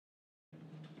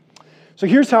So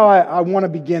here's how I want to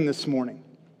begin this morning.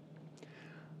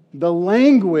 The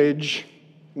language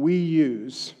we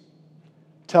use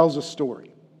tells a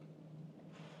story.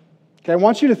 Okay, I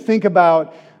want you to think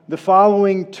about the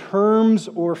following terms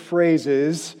or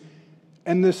phrases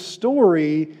and the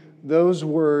story those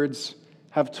words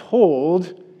have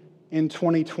told in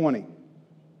 2020.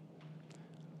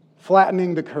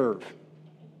 Flattening the curve,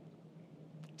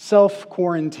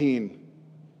 self-quarantine,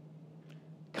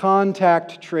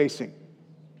 contact tracing,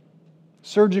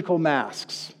 surgical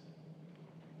masks,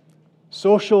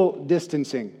 social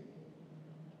distancing,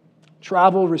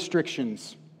 travel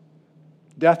restrictions,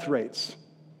 death rates,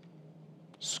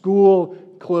 school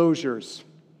closures,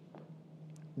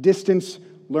 distance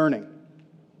learning.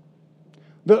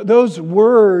 Those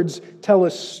words tell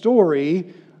a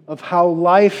story of how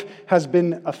life has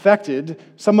been affected,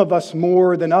 some of us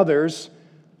more than others,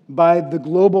 by the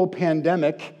global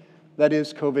pandemic that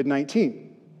is COVID-19.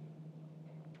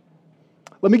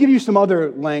 Let me give you some other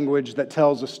language that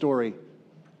tells a story.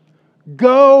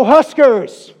 Go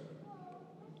Huskers!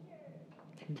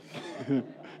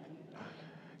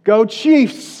 Go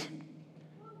Chiefs!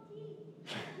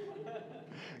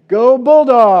 Go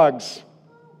Bulldogs!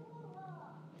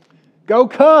 Go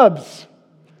Cubs!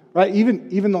 Right?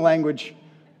 Even the language,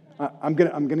 I'm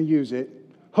gonna use it.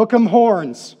 Hook 'em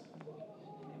horns.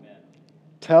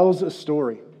 Tells a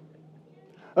story.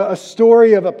 A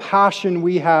story of a passion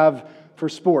we have for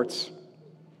sports.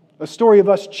 A story of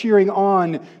us cheering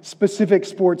on specific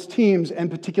sports teams and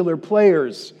particular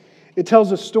players. It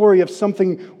tells a story of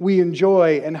something we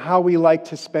enjoy and how we like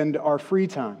to spend our free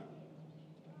time.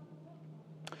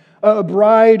 A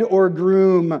bride or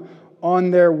groom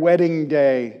on their wedding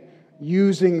day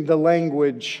using the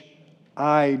language,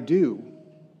 I do,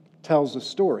 tells a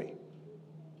story.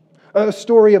 A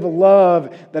story of a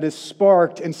love that is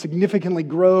sparked and significantly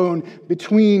grown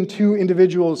between two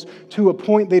individuals to a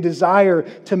point they desire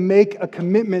to make a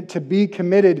commitment, to be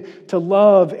committed, to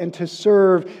love and to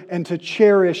serve and to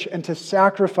cherish and to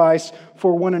sacrifice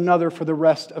for one another for the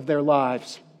rest of their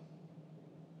lives.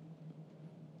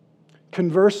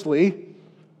 Conversely,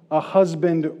 a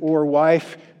husband or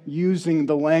wife using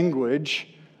the language,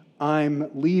 I'm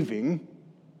leaving,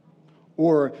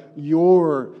 or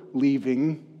you're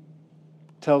leaving,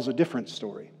 tells a different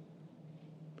story.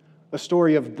 A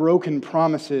story of broken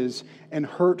promises and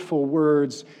hurtful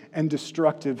words and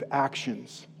destructive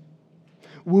actions.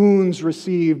 Wounds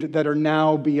received that are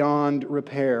now beyond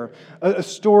repair. A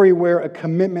story where a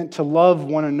commitment to love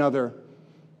one another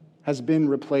has been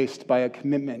replaced by a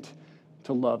commitment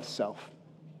to love self.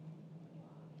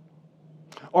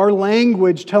 Our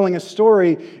language telling a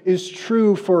story is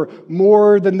true for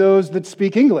more than those that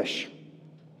speak English.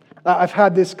 I've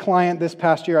had this client this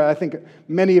past year. I think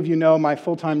many of you know my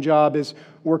full-time job is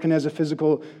working as a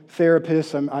physical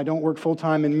therapist. I don't work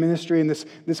full-time in ministry. And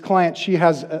this client, she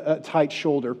has a tight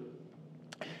shoulder.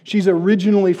 She's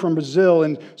originally from Brazil,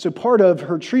 and so part of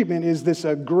her treatment is this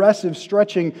aggressive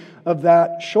stretching of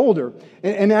that shoulder.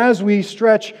 And as we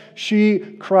stretch, she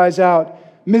cries out,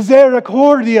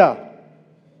 "Misericordia!"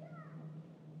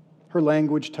 Her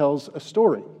language tells a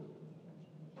story.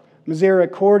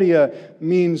 Misericordia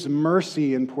means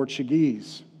mercy in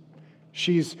Portuguese.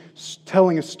 She's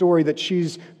telling a story that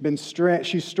she's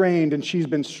strained and she's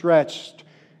been stretched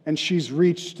and she's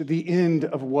reached the end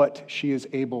of what she is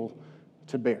able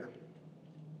to bear.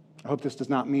 I hope this does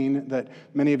not mean that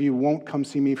many of you won't come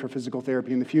see me for physical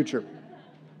therapy in the future.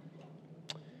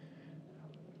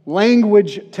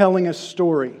 Language telling a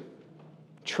story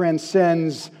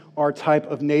transcends our type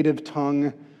of native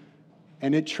tongue,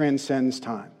 and it transcends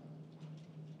time.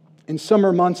 In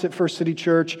summer months at First City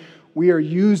Church, we are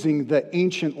using the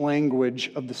ancient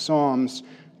language of the Psalms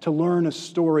to learn a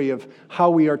story of how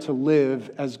we are to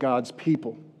live as God's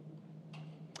people.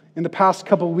 In the past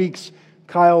couple weeks,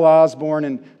 Kyle Osborne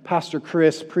and Pastor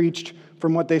Chris preached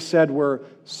from what they said were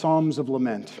Psalms of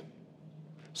Lament.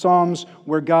 Psalms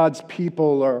where God's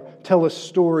people tell a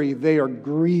story. They are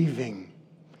grieving.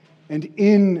 And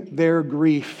in their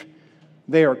grief,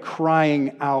 they are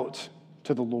crying out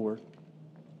to the Lord.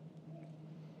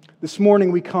 This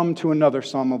morning we come to another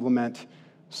Psalm of Lament,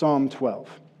 Psalm 12.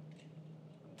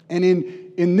 And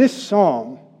in this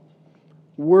psalm,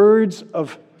 words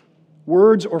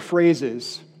or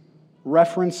phrases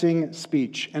referencing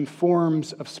speech and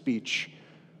forms of speech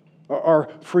are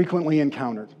frequently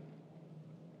encountered.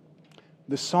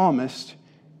 The psalmist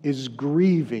is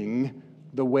grieving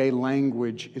the way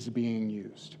language is being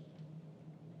used.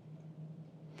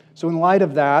 So in light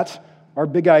of that, our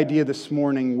big idea this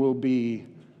morning will be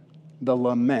the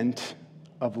lament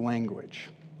of language.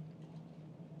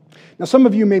 Now, some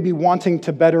of you may be wanting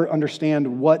to better understand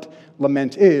what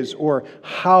lament is or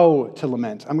how to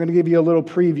lament. I'm going to give you a little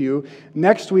preview.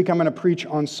 Next week, I'm going to preach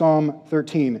on Psalm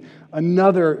 13,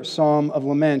 another psalm of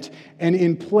lament. And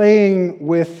in playing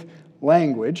with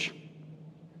language,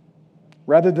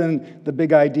 rather than the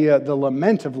big idea, the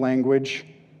lament of language,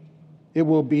 it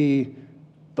will be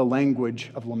the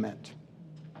language of lament.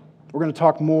 We're going to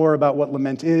talk more about what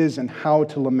lament is and how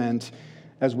to lament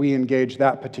as we engage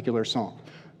that particular psalm.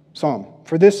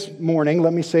 For this morning,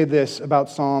 let me say this about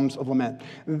psalms of lament.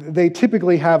 They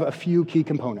typically have a few key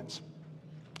components,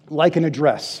 like an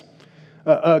address,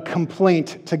 a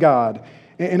complaint to God,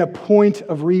 and a point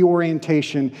of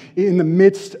reorientation in the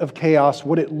midst of chaos,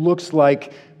 what it looks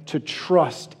like to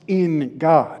trust in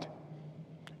God.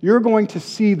 You're going to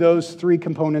see those three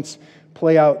components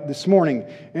play out this morning.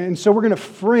 And so we're going to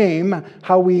frame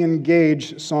how we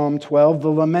engage Psalm 12, the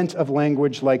lament of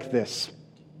language, like this.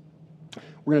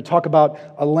 We're going to talk about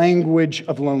a language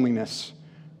of loneliness.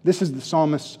 This is the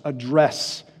psalmist's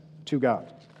address to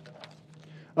God.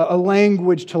 A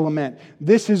language to lament.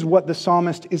 This is what the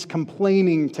psalmist is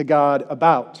complaining to God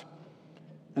about.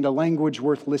 And a language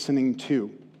worth listening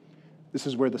to. This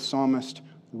is where the psalmist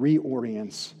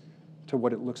reorients to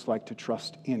what it looks like to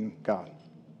trust in God.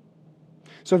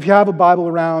 So if you have a Bible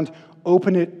around,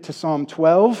 open it to Psalm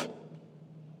 12.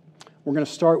 We're going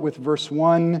to start with verse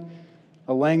 1.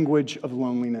 A language of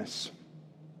loneliness.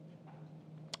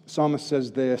 The psalmist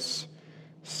says this,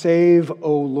 "Save,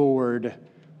 O Lord,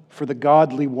 for the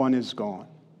godly one is gone,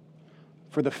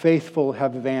 for the faithful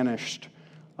have vanished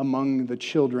among the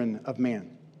children of man."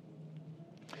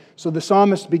 So the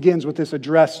psalmist begins with this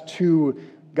address to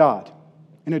God.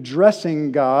 In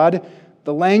addressing God,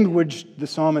 the language the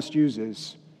psalmist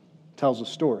uses tells a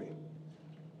story.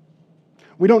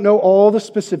 We don't know all the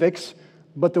specifics,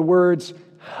 but the words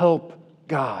help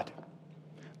God.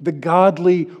 The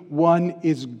godly one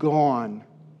is gone.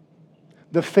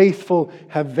 The faithful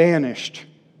have vanished.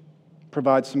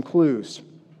 Provide some clues.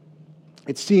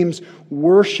 It seems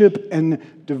worship and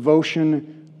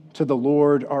devotion to the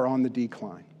Lord are on the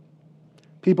decline.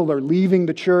 People are leaving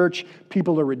the church.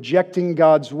 People are rejecting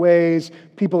God's ways.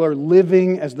 People are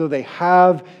living as though they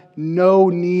have no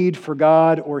need for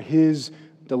God or His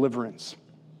deliverance.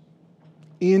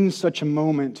 In such a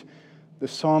moment, the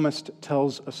psalmist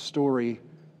tells a story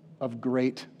of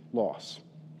great loss.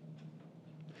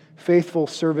 Faithful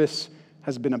service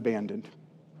has been abandoned.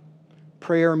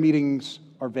 Prayer meetings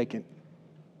are vacant.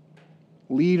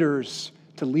 Leaders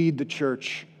to lead the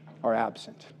church are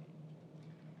absent.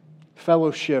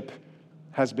 Fellowship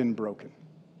has been broken.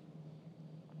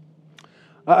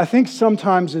 I think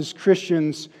sometimes as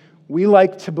Christians, we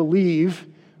like to believe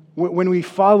when we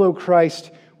follow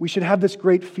Christ, we should have this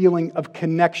great feeling of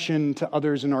connection to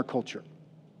others in our culture.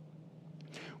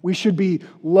 We should be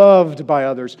loved by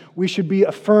others. We should be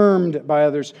affirmed by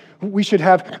others. We should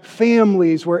have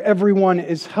families where everyone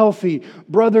is healthy,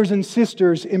 brothers and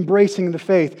sisters embracing the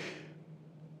faith,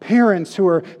 parents who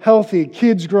are healthy,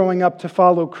 kids growing up to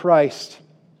follow Christ.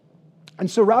 And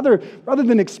so rather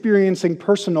than experiencing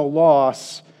personal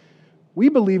loss, we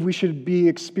believe we should be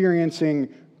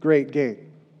experiencing great gain.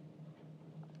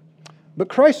 But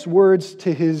Christ's words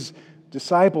to His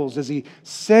disciples as He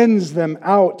sends them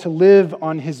out to live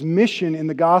on His mission in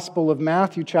the Gospel of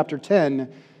Matthew chapter 10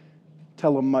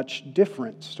 tell a much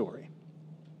different story.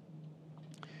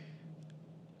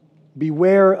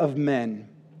 "Beware of men,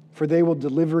 for they will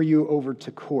deliver you over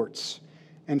to courts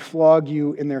and flog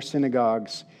you in their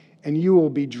synagogues, and you will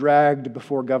be dragged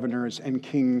before governors and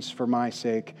kings for my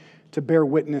sake, to bear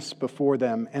witness before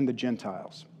them and the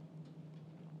Gentiles.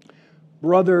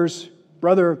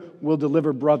 Brother will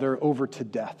deliver brother over to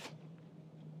death,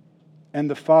 and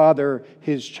the father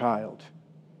his child.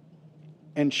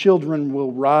 And children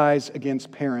will rise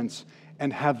against parents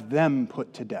and have them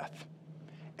put to death.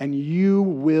 And you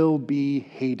will be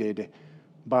hated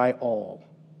by all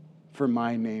for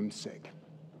my name's sake."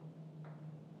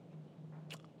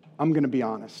 I'm going to be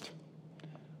honest.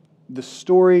 The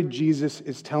story Jesus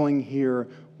is telling here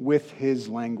with His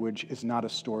language is not a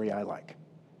story I like.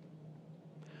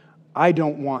 I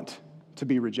don't want to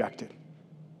be rejected.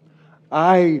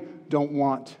 I don't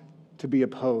want to be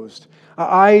opposed.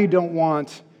 I don't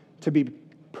want to be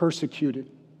persecuted.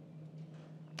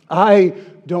 I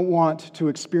don't want to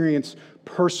experience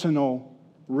personal,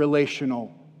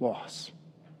 relational loss.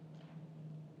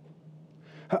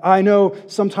 I know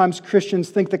sometimes Christians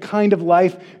think the kind of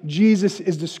life Jesus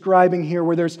is describing here,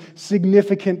 where there's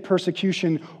significant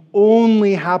persecution,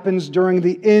 only happens during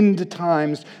the end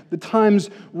times, the times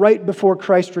right before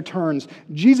Christ returns.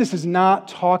 Jesus is not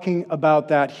talking about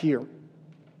that here.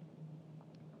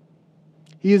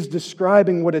 He is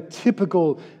describing what a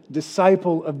typical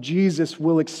disciple of Jesus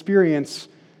will experience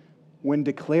when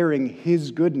declaring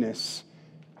His goodness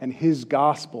and His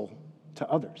gospel to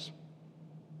others.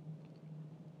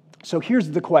 So here's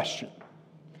the question.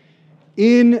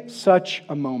 In such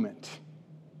a moment,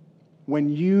 when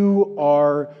you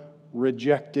are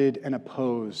rejected and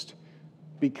opposed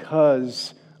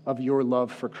because of your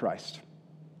love for Christ,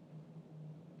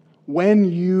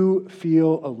 when you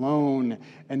feel alone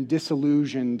and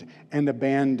disillusioned and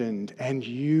abandoned, and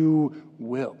you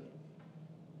will,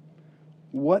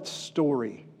 what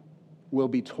story will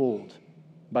be told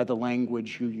by the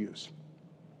language you use?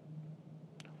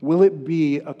 Will it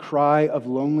be a cry of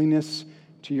loneliness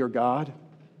to your God,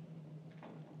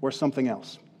 or something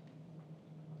else?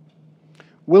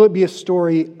 Will it be a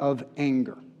story of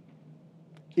anger?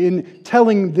 In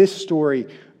telling this story,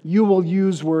 you will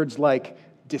use words like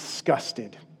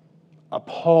disgusted,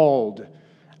 appalled,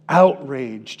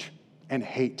 outraged, and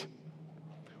hate.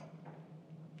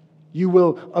 You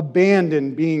will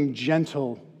abandon being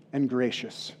gentle and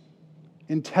gracious.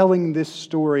 In telling this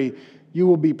story, you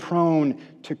will be prone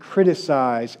to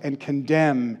criticize and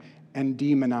condemn and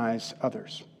demonize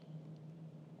others.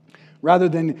 Rather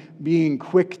than being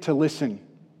quick to listen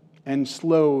and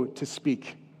slow to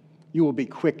speak, you will be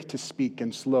quick to speak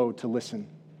and slow to listen.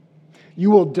 You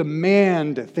will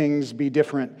demand things be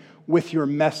different with your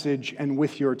message and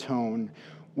with your tone.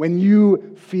 When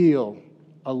you feel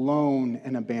alone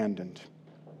and abandoned,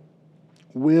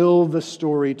 will the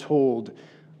story told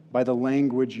by the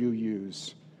language you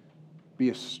use be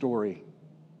a story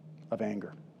of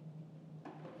anger?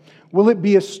 Will it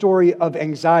be a story of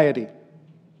anxiety?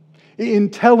 In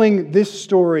telling this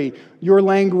story, your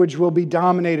language will be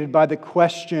dominated by the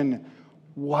question,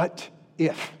 what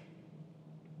if?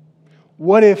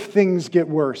 What if things get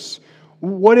worse?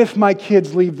 What if my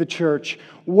kids leave the church?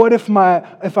 What if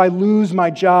I lose my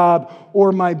job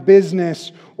or my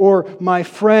business or my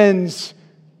friends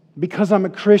because I'm a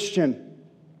Christian?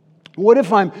 What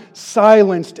if I'm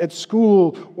silenced at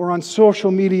school or on social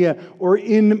media or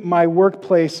in my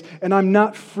workplace and I'm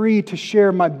not free to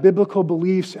share my biblical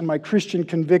beliefs and my Christian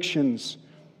convictions?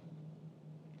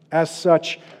 As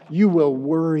such, you will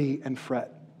worry and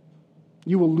fret.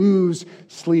 You will lose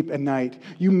sleep at night.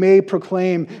 You may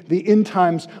proclaim the end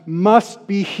times must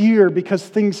be here because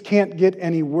things can't get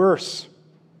any worse.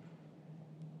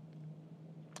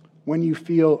 When you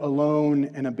feel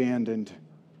alone and abandoned,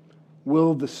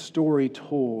 will the story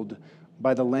told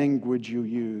by the language you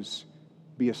use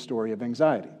be a story of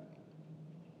anxiety?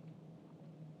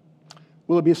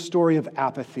 Will it be a story of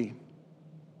apathy?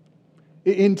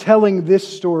 In telling this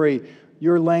story,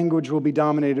 your language will be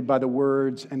dominated by the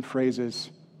words and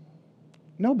phrases,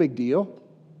 no big deal.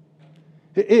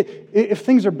 If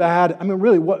things are bad,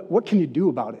 really, what can you do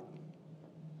about it?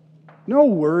 No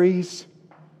worries.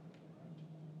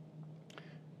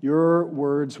 Your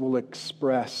words will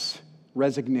express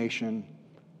resignation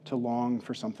to long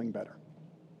for something better.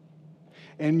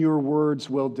 And your words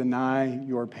will deny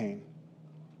your pain.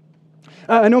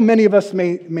 I know many of us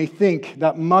may think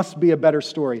that must be a better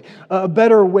story, a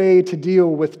better way to deal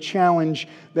with challenge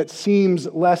that seems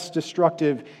less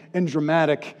destructive and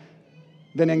dramatic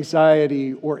than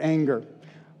anxiety or anger.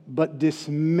 But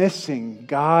dismissing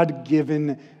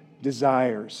God-given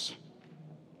desires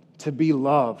to be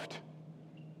loved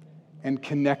and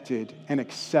connected and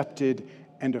accepted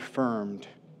and affirmed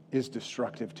is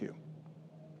destructive too.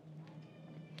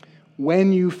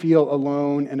 When you feel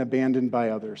alone and abandoned by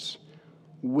others,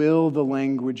 will the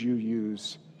language you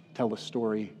use tell a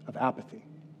story of apathy?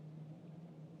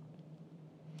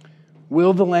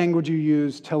 Will the language you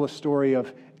use tell a story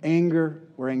of anger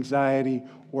or anxiety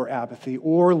or apathy?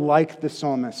 Or like the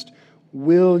psalmist,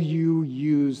 will you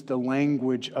use the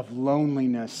language of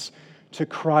loneliness to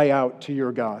cry out to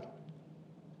your God?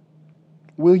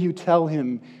 Will you tell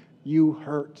Him you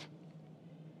hurt?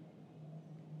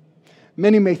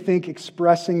 Many may think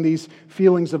expressing these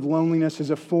feelings of loneliness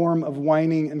is a form of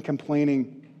whining and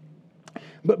complaining.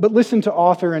 But listen to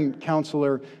author and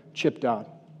counselor Chip Dodd.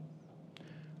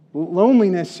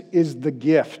 Loneliness is the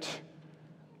gift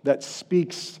that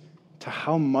speaks to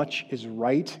how much is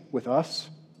right with us,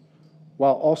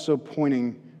 while also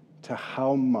pointing to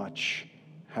how much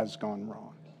has gone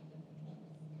wrong.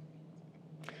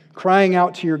 Crying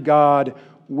out to your God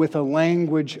with a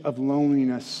language of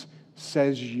loneliness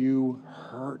says you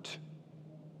hurt.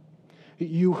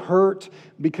 You hurt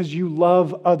because you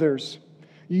love others.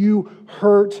 You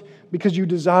hurt because you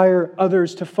desire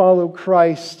others to follow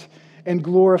Christ and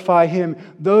glorify Him.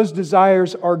 Those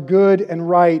desires are good and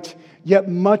right, yet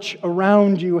much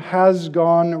around you has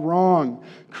gone wrong.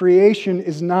 Creation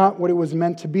is not what it was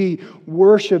meant to be.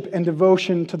 Worship and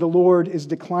devotion to the Lord is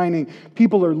declining.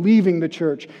 People are leaving the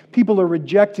church. People are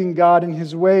rejecting God and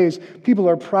His ways. People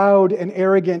are proud and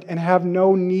arrogant and have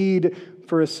no need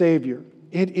for a Savior.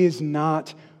 It is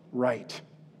not right.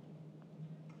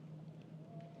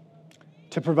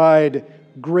 To provide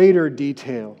greater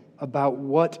detail about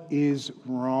what is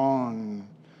wrong,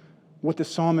 what the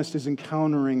psalmist is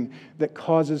encountering that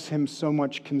causes him so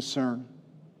much concern,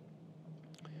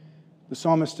 the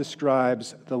psalmist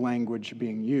describes the language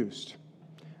being used.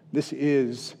 This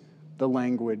is the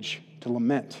language to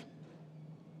lament.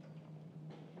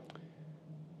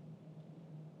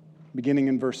 Beginning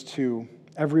in verse 2,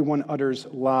 everyone utters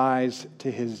lies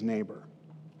to his neighbor.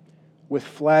 With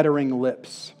flattering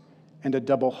lips and a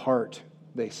double heart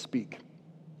they speak.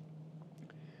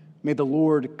 May the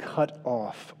Lord cut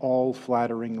off all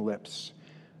flattering lips,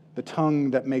 the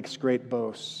tongue that makes great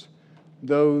boasts,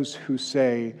 those who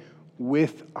say,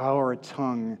 with our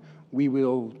tongue we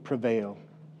will prevail.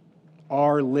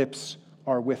 Our lips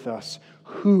are with us.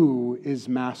 Who is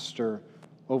master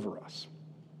over us?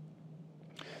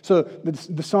 So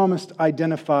the psalmist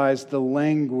identifies the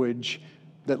language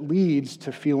that leads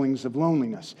to feelings of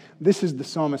loneliness. This is the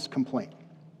psalmist's complaint.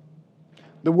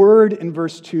 The word in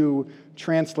verse 2,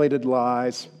 translated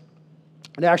lies,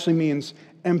 it actually means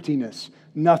emptiness,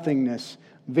 nothingness,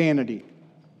 vanity.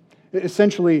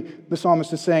 Essentially, the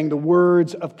psalmist is saying the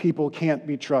words of people can't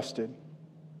be trusted.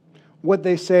 What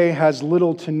they say has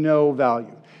little to no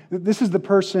value. This is the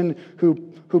person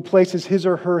who places his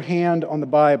or her hand on the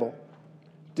Bible,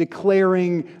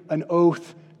 declaring an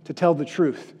oath to tell the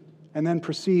truth, and then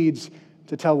proceeds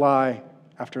to tell lie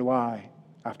after lie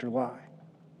after lie.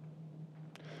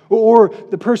 Or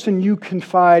the person you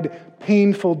confide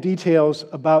painful details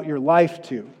about your life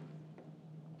to.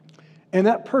 And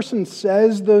that person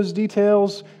says those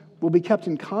details will be kept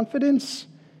in confidence,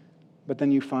 but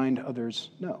then you find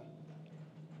others know.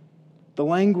 The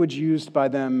language used by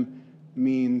them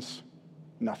means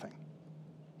nothing.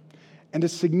 And a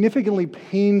significantly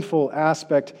painful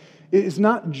aspect is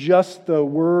not just the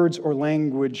words or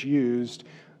language used,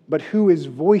 but who is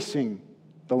voicing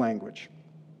the language.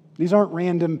 These aren't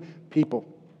random people.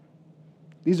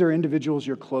 These are individuals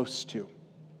you're close to.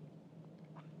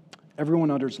 Everyone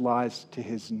utters lies to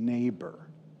his neighbor,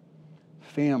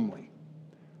 family,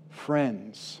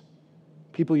 friends,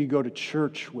 people you go to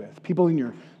church with, people in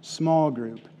your small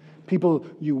group, people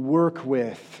you work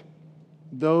with,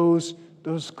 those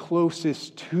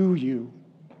closest to you.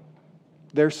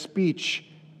 Their speech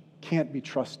can't be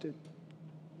trusted.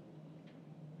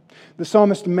 The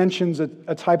psalmist mentions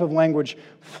a type of language,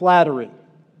 flattery,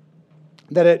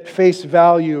 that at face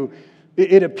value,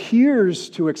 it appears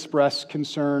to express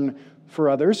concern for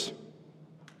others,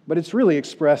 but it's really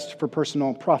expressed for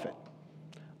personal profit,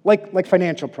 like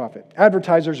financial profit.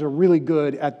 Advertisers are really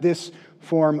good at this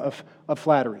form of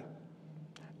flattery.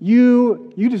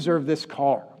 You deserve this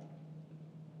car.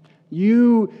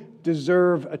 You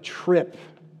deserve a trip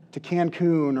to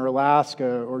Cancun or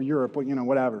Alaska or Europe,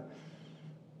 whatever.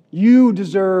 You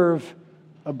deserve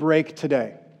a break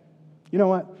today. You know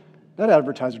what? That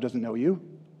advertiser doesn't know you.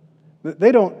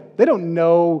 They don't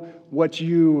know what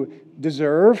you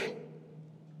deserve.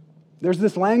 There's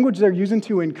this language they're using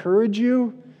to encourage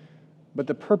you, but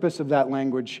the purpose of that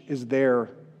language is their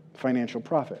financial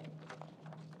profit.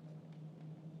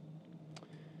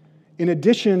 In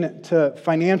addition to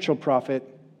financial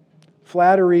profit,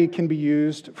 flattery can be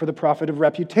used for the profit of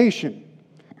reputation.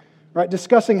 Right?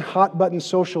 Discussing hot-button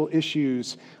social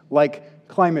issues like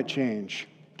climate change,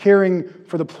 caring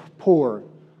for the poor,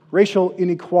 racial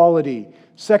inequality,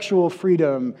 sexual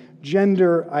freedom,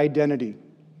 gender identity.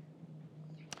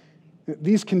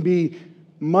 These can be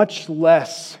much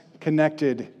less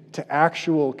connected to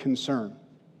actual concern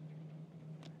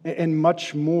and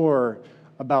much more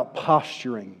about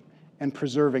posturing and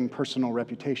preserving personal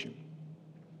reputation.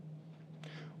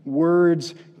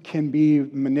 Words can be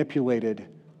manipulated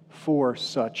for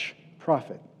such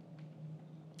profit.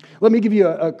 Let me give you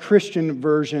a Christian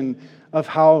version of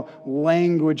how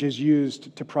language is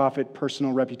used to profit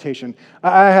personal reputation.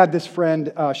 I had this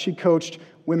friend, she coached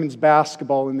women's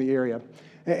basketball in the area.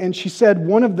 And she said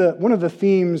one of the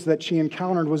themes that she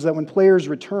encountered was that when players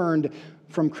returned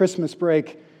from Christmas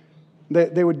break,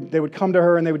 they would come to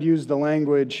her and they would use the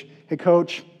language, "Hey,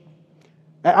 coach,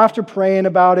 after praying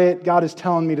about it, God is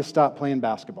telling me to stop playing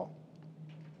basketball."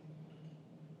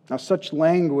 Now, such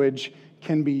language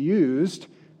can be used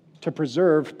to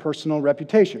preserve personal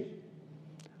reputation.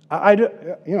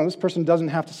 This person doesn't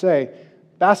have to say,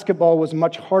 "Basketball was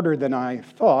much harder than I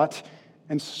thought,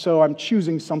 and so I'm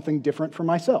choosing something different for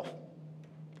myself.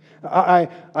 I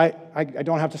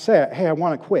don't have to say, hey, I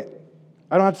want to quit.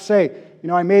 I don't have to say,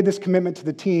 I made this commitment to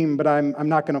the team, but I'm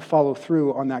not going to follow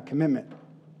through on that commitment.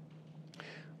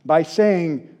 By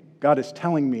saying, God is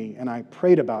telling me, and I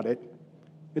prayed about it,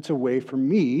 it's a way for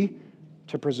me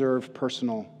to preserve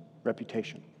personal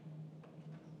reputation.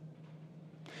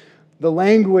 The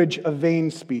language of vain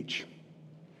speech,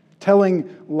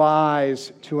 telling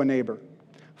lies to a neighbor,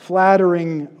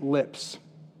 flattering lips,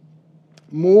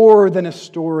 more than a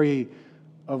story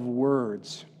of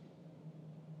words.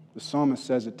 The psalmist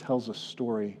says it tells a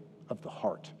story of the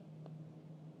heart,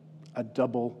 a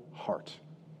double heart,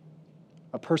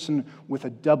 a person with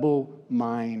a double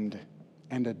mind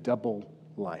and a double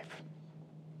life.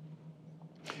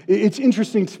 It's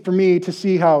interesting for me to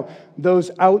see how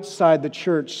those outside the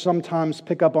church sometimes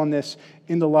pick up on this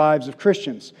in the lives of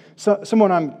Christians.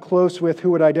 Someone I'm close with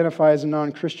who would identify as a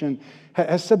non-Christian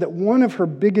has said that one of her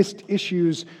biggest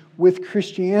issues with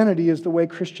Christianity is the way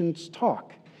Christians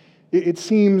talk. It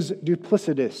seems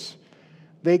duplicitous.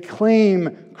 They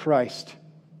claim Christ,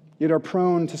 yet are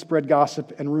prone to spread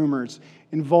gossip and rumors,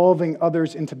 involving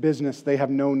others into business they have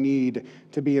no need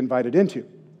to be invited into.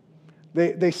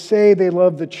 They say they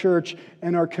love the church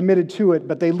and are committed to it,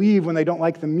 but they leave when they don't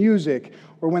like the music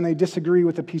or when they disagree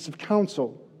with a piece of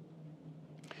counsel.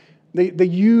 They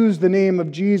use the name of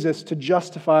Jesus to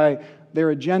justify their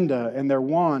agenda and their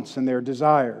wants and their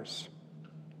desires.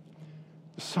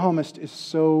 The psalmist is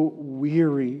so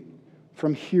weary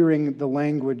from hearing the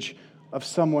language of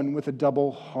someone with a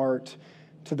double heart,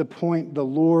 to the point the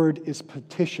Lord is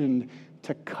petitioned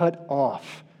to cut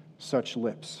off such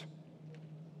lips.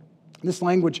 This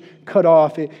language, cut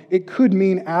off, it could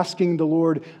mean asking the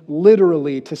Lord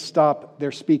literally to stop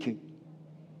their speaking.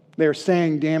 They are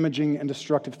saying damaging and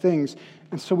destructive things,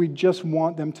 and so we just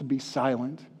want them to be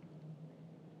silent.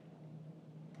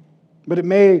 But it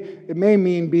may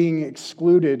mean being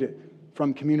excluded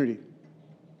from community.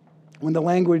 When the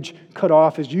language cut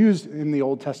off is used in the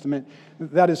Old Testament,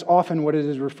 that is often what it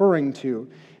is referring to.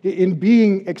 In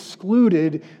being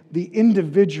excluded, the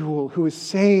individual who is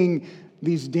saying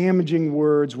these damaging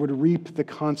words would reap the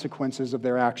consequences of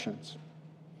their actions.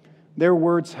 Their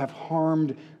words have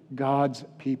harmed God's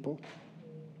people.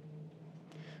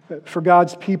 For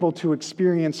God's people to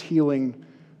experience healing,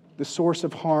 the source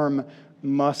of harm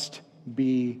must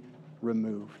be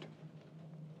removed.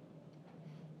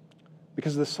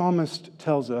 Because the psalmist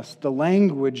tells us the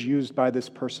language used by this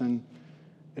person,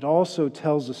 it also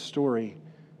tells a story.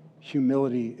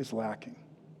 Humility is lacking.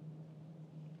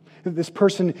 This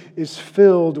person is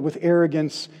filled with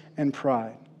arrogance and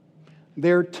pride.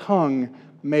 Their tongue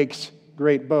makes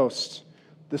great boasts.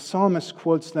 The psalmist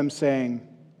quotes them saying,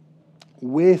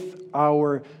 "With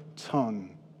our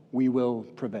tongue we will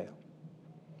prevail.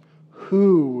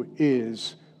 Who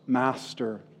is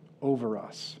master over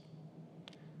us?"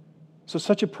 So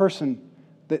such a person,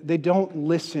 they don't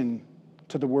listen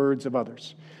to the words of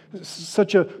others.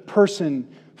 Such a person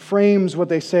frames what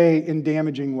they say in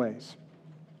damaging ways.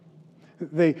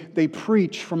 They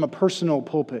preach from a personal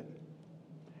pulpit.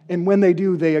 And when they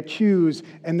do, they accuse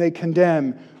and they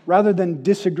condemn. Rather than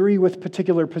disagree with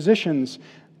particular positions,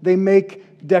 they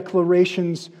make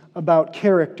declarations about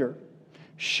character.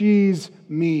 She's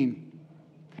mean.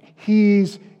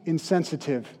 He's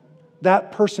insensitive.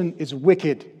 That person is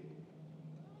wicked.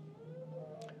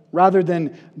 Rather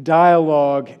than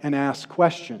dialogue and ask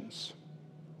questions,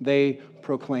 they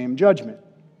proclaim judgment.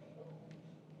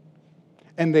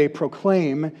 And they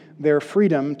proclaim their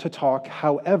freedom to talk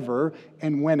however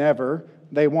and whenever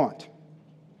they want.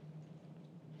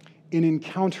 In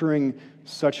encountering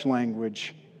such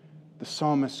language, the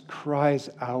psalmist cries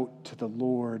out to the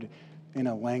Lord in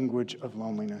a language of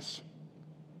loneliness.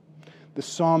 The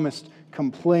psalmist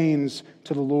complains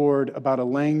to the Lord about a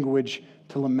language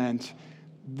to lament.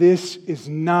 This is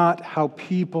not how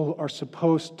people are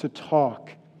supposed to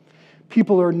talk.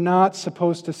 People are not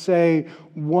supposed to say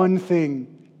one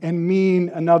thing and mean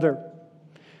another.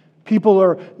 People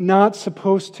are not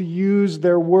supposed to use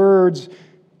their words.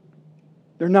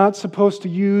 They're not supposed to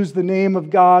use the name of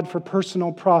God for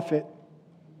personal profit.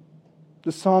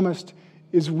 The psalmist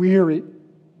is weary,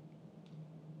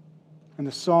 and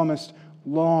the psalmist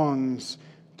longs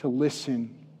to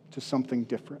listen to something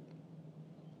different.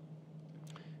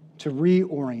 To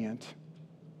reorient,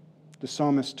 the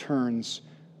psalmist turns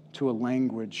to a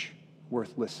language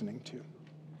worth listening to.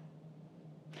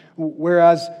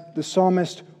 Whereas the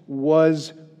psalmist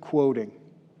was quoting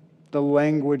the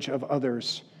language of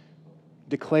others,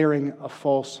 declaring a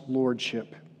false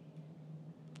lordship,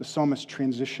 the psalmist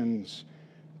transitions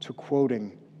to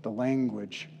quoting the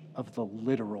language of the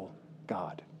literal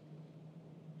God.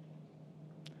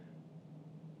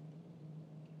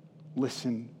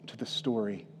 Listen to the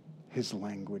story his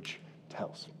language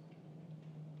tells.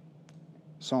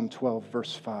 Psalm 12,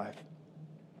 verse 5.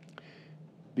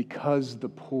 Because the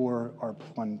poor are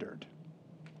plundered,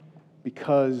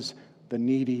 because the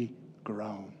needy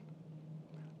groan,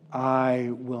 I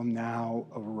will now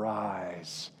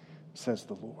arise, says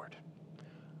the Lord.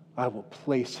 I will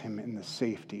place him in the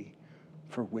safety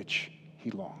for which he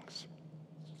longs.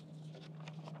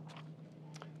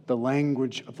 The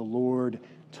language of the Lord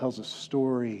tells a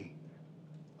story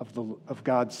of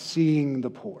God seeing the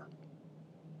poor,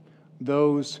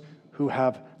 those who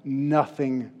have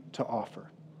nothing to offer,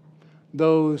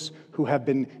 those who have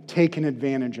been taken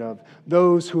advantage of,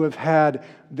 those who have had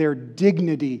their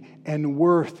dignity and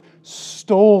worth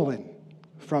stolen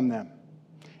from them.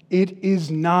 It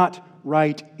is not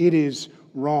right. It is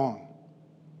wrong.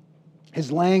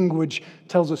 His language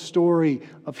tells a story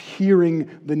of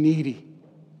hearing the needy,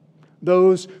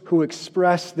 those who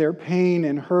express their pain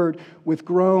and hurt with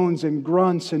groans and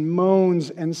grunts and moans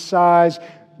and sighs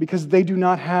because they do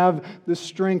not have the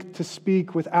strength to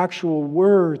speak with actual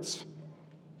words.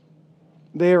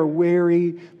 They are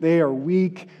weary, they are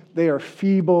weak, they are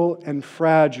feeble and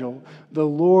fragile. The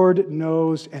Lord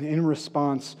knows, and in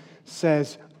response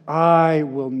says, I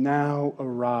will now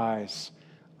arise.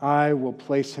 I will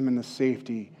place him in the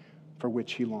safety for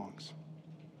which he longs.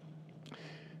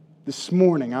 This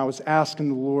morning, I was asking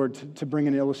the Lord to bring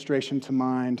an illustration to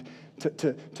mind,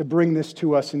 to bring this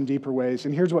to us in deeper ways.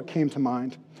 And here's what came to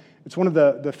mind. It's one of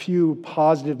the few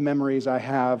positive memories I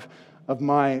have of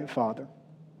my father.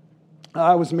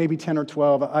 I was maybe 10 or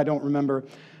 12. I don't remember.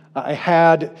 I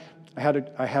had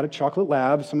a chocolate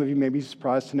lab. Some of you may be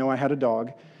surprised to know I had a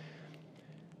dog.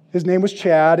 His name was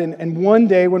Chad. And one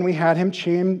day when we had him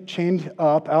chained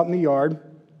up out in the yard,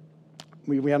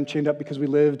 we had him chained up because we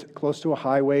lived close to a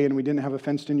highway and we didn't have a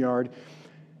fenced-in yard,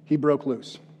 he broke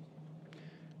loose.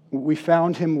 We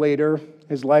found him later,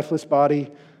 his lifeless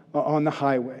body, on the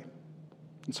highway.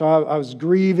 And so I was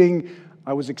grieving.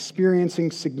 I was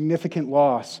experiencing significant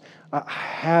loss. I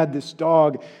had this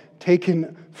dog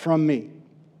taken from me.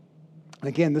 And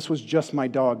again, this was just my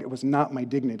dog. It was not my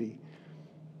dignity.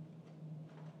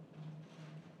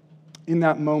 In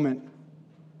that moment,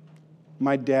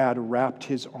 my dad wrapped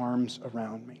his arms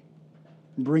around me,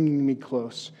 bringing me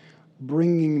close,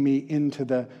 bringing me into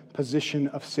the position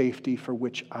of safety for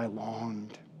which I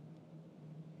longed.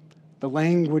 The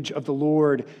language of the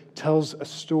Lord tells a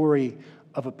story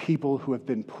of a people who have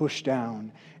been pushed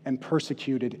down and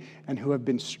persecuted and who have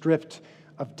been stripped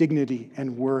of dignity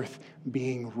and worth,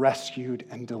 being rescued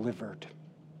and delivered.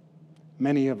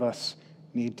 Many of us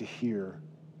need to hear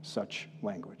such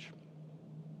language.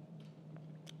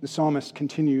 The psalmist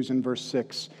continues in verse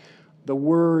 6, the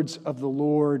words of the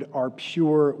Lord are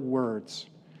pure words,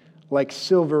 like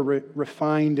silver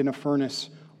refined in a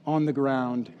furnace on the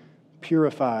ground,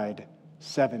 purified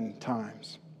 7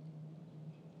 times.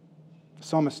 The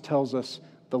psalmist tells us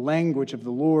the language of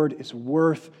the Lord is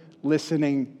worth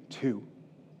listening to.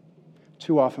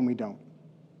 Too often we don't.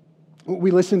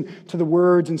 We listen to the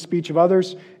words and speech of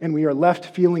others, and we are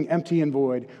left feeling empty and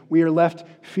void. We are left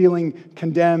feeling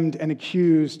condemned and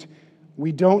accused.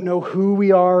 We don't know who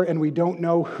we are, and we don't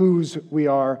know whose we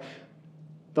are.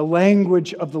 The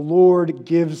language of the Lord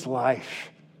gives life.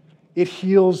 It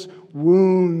heals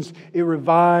wounds. It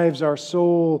revives our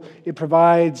soul. It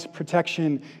provides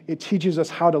protection. It teaches us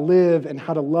how to live and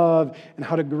how to love and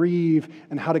how to grieve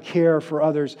and how to care for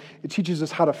others. It teaches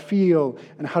us how to feel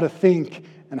and how to think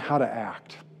and how to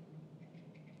act.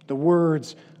 The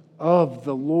words of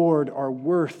the Lord are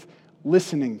worth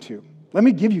listening to. Let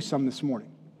me give you some this morning.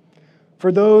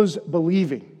 For those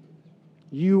believing,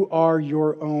 you are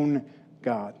your own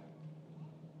God.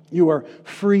 You are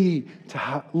free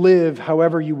to live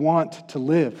however you want to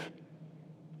live.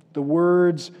 The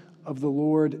words of the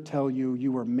Lord tell you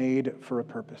you were made for a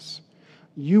purpose.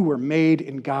 You were made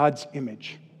in God's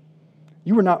image.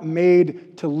 You were not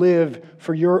made to live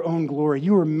for your own glory.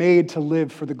 You were made to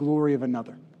live for the glory of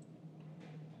another.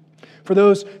 For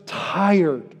those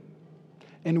tired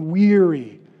and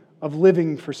weary of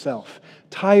living for self,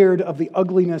 tired of the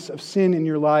ugliness of sin in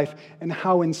your life and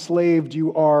how enslaved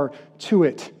you are to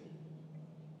it,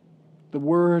 the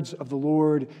words of the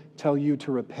Lord tell you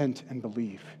to repent and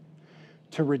believe,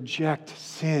 to reject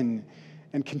sin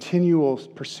and continual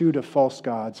pursuit of false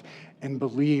gods, and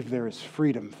believe there is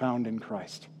freedom found in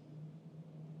Christ.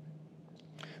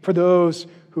 For those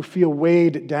who feel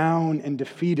weighed down and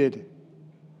defeated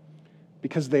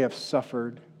because they have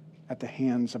suffered at the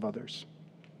hands of others,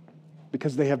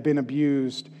 because they have been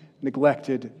abused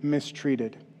neglected,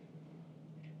 mistreated.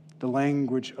 The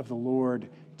language of the Lord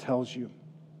tells you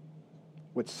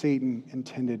what Satan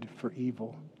intended for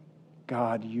evil,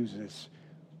 God uses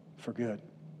for good.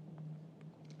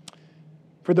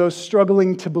 For those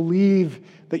struggling to believe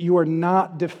that you are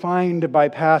not defined by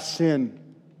past sin,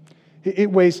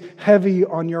 it weighs heavy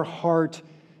on your heart,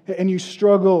 and you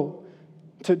struggle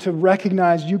to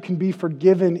recognize you can be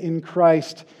forgiven in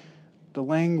Christ. The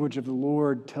language of the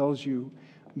Lord tells you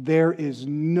there is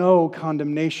no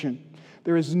condemnation.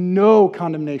 There is no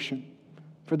condemnation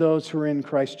for those who are in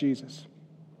Christ Jesus.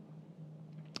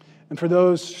 And for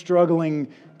those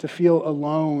struggling to feel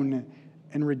alone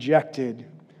and rejected,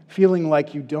 feeling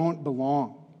like you don't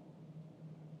belong,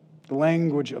 the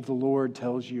language of the Lord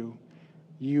tells you,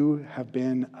 you have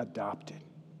been adopted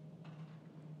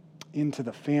into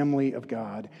the family of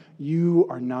God. You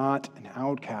are not an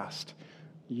outcast.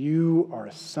 You are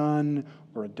a son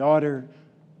or a daughter,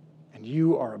 and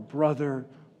you are a brother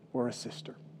or a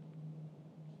sister.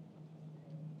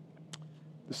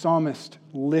 The psalmist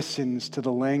listens to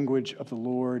the language of the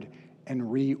Lord and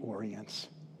reorients.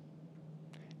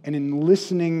 And in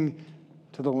listening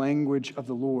to the language of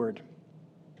the Lord,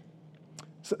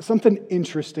 something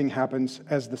interesting happens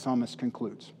as the psalmist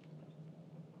concludes.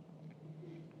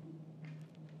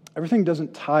 Everything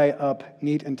doesn't tie up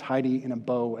neat and tidy in a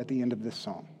bow at the end of this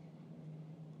psalm.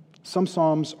 Some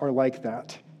psalms are like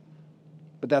that,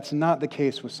 but that's not the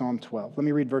case with Psalm 12. Let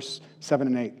me read verse 7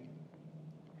 and 8.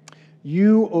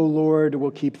 You, O Lord,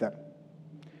 will keep them.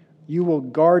 You will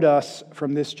guard us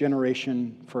from this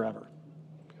generation forever.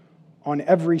 On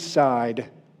every side,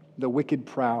 the wicked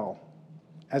prowl,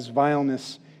 as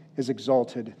vileness is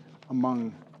exalted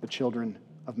among the children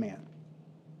of man.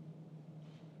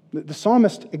 The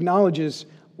psalmist acknowledges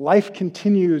life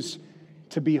continues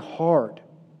to be hard.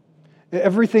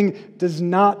 Everything does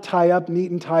not tie up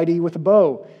neat and tidy with a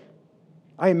bow.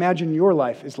 I imagine your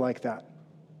life is like that.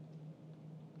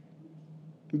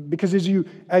 Because as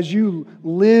you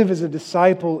live as a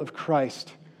disciple of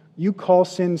Christ, you call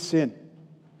sin, sin.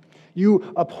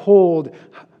 You uphold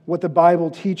what the Bible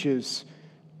teaches.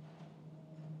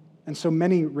 And so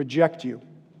many reject you.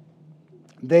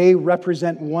 They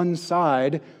represent one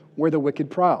side where the wicked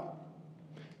prowl.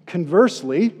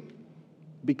 Conversely,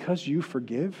 because you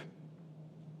forgive,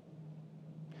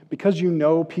 because you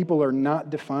know people are not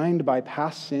defined by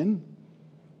past sin,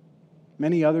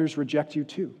 many others reject you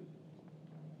too.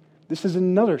 This is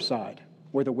another side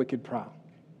where the wicked prowl.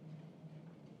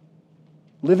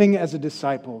 Living as a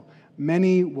disciple,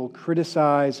 many will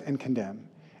criticize and condemn,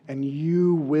 and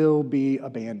you will be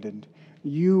abandoned.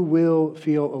 You will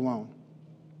feel alone.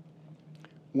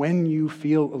 When you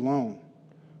feel alone,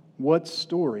 what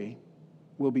story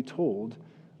will be told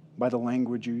by the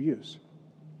language you use?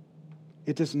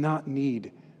 It does not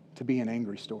need to be an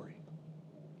angry story,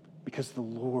 because the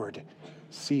Lord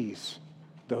sees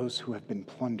those who have been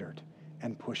plundered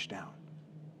and pushed down,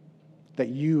 that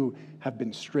you have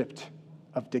been stripped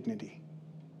of dignity,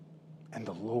 and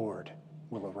the Lord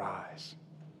will arise.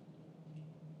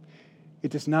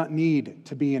 It does not need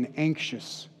to be an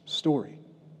anxious story,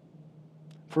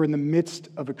 for in the midst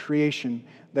of a creation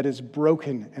that is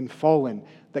broken and fallen,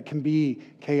 that can be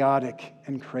chaotic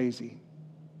and crazy,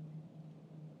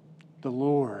 the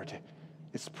Lord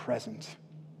is present,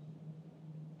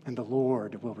 and the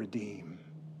Lord will redeem.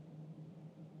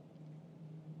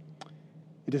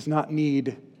 It does not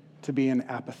need to be an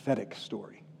apathetic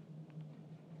story.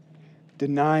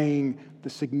 Denying the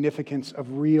significance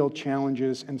of real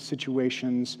challenges and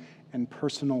situations and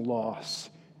personal loss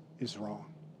is wrong.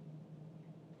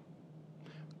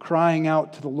 Crying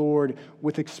out to the Lord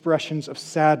with expressions of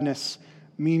sadness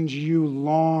means you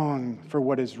long for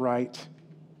what is right.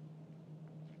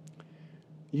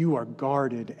 You are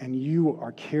guarded and you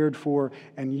are cared for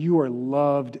and you are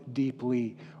loved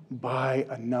deeply by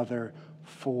another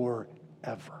forever.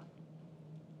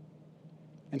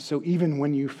 And so even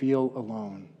when you feel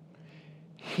alone,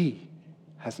 He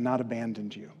has not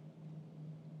abandoned you.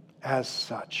 As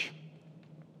such,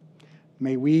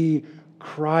 may we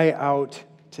cry out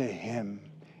to Him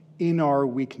in our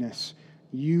weakness,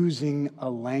 using a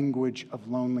language of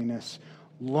loneliness,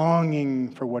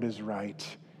 longing for what is right,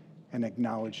 and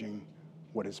acknowledging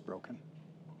what is broken.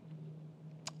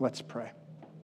 Let's pray.